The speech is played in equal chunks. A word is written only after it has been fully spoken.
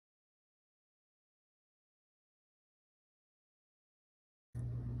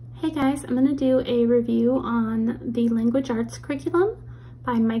Hey guys, I'm going to do a review on the Language Arts curriculum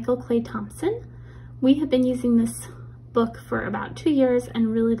by Michael Clay Thompson. We have been using this book for about 2 years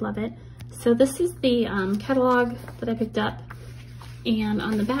and really love it. So this is the catalog that I picked up, and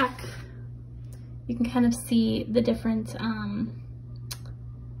on the back you can kind of see the different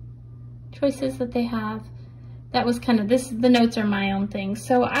choices that they have. That was kind of the notes are my own thing.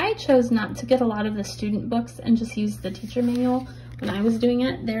 So I chose not to get a lot of the student books and just use the teacher manual when I was doing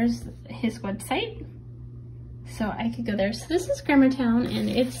it. There's his website, so I could go there. So this is Grammar-Town, and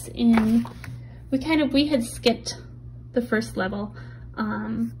it's in, we had skipped the first level.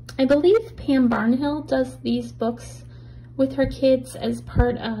 I believe Pam Barnhill does these books with her kids as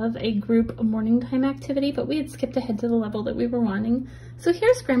part of a group morning time activity, but we had skipped ahead to the level that we were wanting. So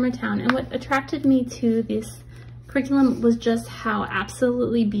here's Grammar-Town, and what attracted me to this curriculum was just how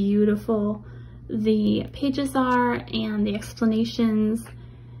absolutely beautiful the pages are, and the explanations,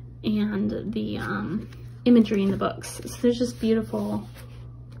 and the imagery in the books. So there's just beautiful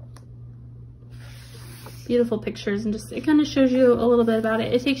pictures, and just it kind of shows you a little bit about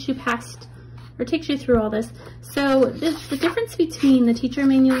it. It takes you past, or takes you through all this. So the difference between the teacher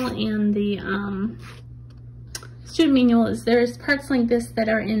manual and the student manual is there's parts like this that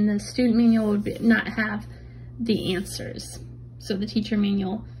are in the student manual would not have the answers. So the teacher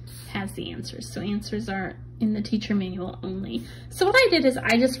manual has the answers. So answers are in the teacher manual only. So what I did is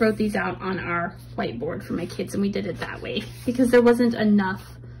I just wrote these out on our whiteboard for my kids, and we did it that way because there wasn't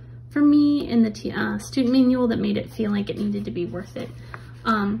enough for me in the student manual that made it feel like it needed to be worth it.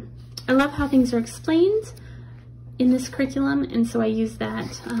 I love how things are explained in this curriculum, and so I used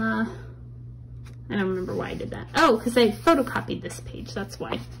that. I don't remember why I did that. Oh, because I photocopied this page, that's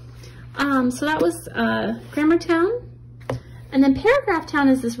why. So that was Grammar-Town. And then Paragraph-Town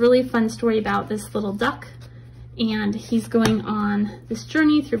is this really fun story about this little duck, and he's going on this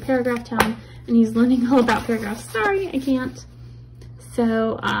journey through Paragraph-Town, and he's learning all about paragraphs. Sorry, I can't.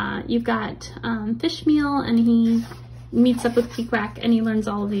 So you've got fish meal, and he meets up with Peaquack, and he learns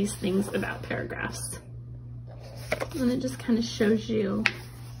all of these things about paragraphs. And it just kind of shows you.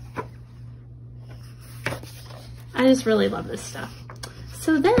 I just really love this stuff.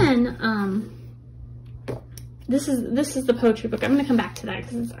 So then, this is the poetry book. I'm going to come back to that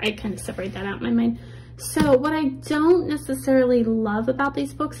because I kind of separate that out in my mind. So what I don't necessarily love about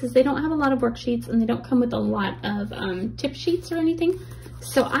these books is they don't have a lot of worksheets, and they don't come with a lot of tip sheets or anything.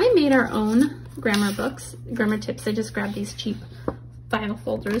 So I made our own grammar books, grammar tips. I just grabbed these cheap file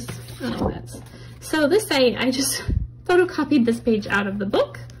folders. I don't know what that's. So this, I just photocopied this page out of the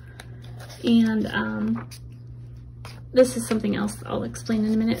book, and this is something else I'll explain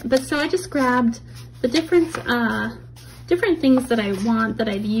in a minute. But so I just grabbed the different things that I want that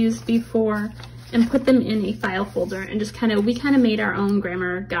I've used before and put them in a file folder, and just we kind of made our own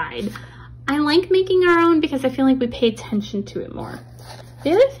grammar guide. I like making our own because I feel like we pay attention to it more.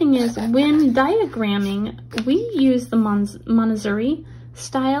 The other thing is, when diagramming, we use the Montessori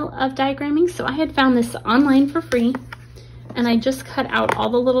style of diagramming. So I had found this online for free, and I just cut out all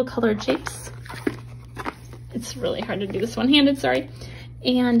the little colored shapes. It's really hard to do this one-handed, sorry.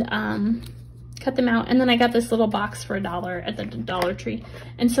 And cut them out, and then I got this little box for $1 at the Dollar Tree.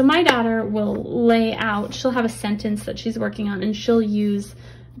 And so my daughter will lay out, she'll have a sentence that she's working on, and she'll use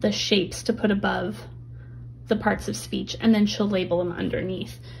the shapes to put above the parts of speech, and then she'll label them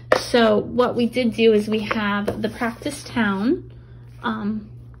underneath. So what we did do is we have the Practice Town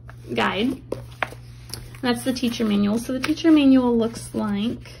guide. That's the teacher manual. So the teacher manual looks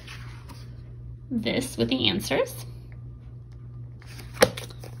like this with the answers.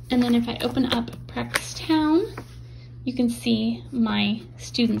 And then if I open up Practice Town, you can see my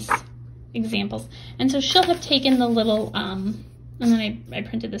students' examples. And so she'll have taken the little, and then I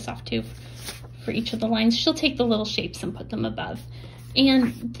printed this off too for each of the lines. She'll take the little shapes and put them above.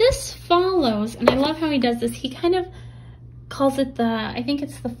 And this follows, and I love how he does this. He kind of calls it I think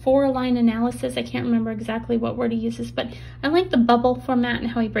it's the 4-line analysis. I can't remember exactly what word he uses, but I like the bubble format and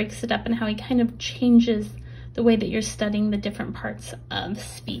how he breaks it up and how he kind of changes the way that you're studying the different parts of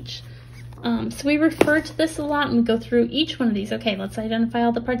speech. So we refer to this a lot, and we go through each one of these. Okay, let's identify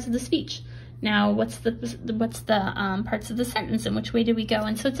all the parts of the speech. Now, what's the parts of the sentence, and which way do we go?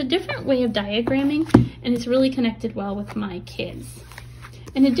 And so it's a different way of diagramming, and it's really connected well with my kids.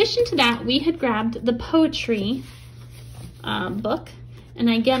 In addition to that, we had grabbed the poetry book, and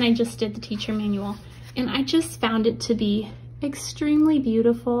again, I just did the teacher manual, and I just found it to be extremely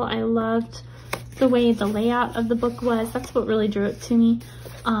beautiful. I loved the way the layout of the book was. That's what really drew it to me.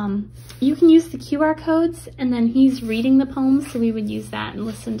 You can use the QR codes, and then he's reading the poems, so we would use that and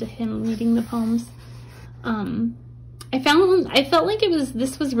listen to him reading the poems. I felt like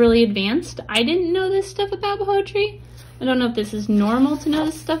this was really advanced. I didn't know this stuff about poetry. I don't know if this is normal to know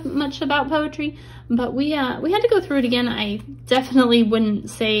this stuff much about poetry, but we had to go through it again. I definitely wouldn't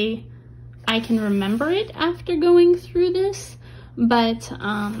say I can remember it after going through this, but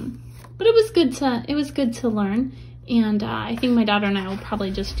it was good to learn, and I think my daughter and I will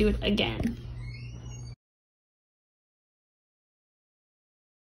probably just do it again.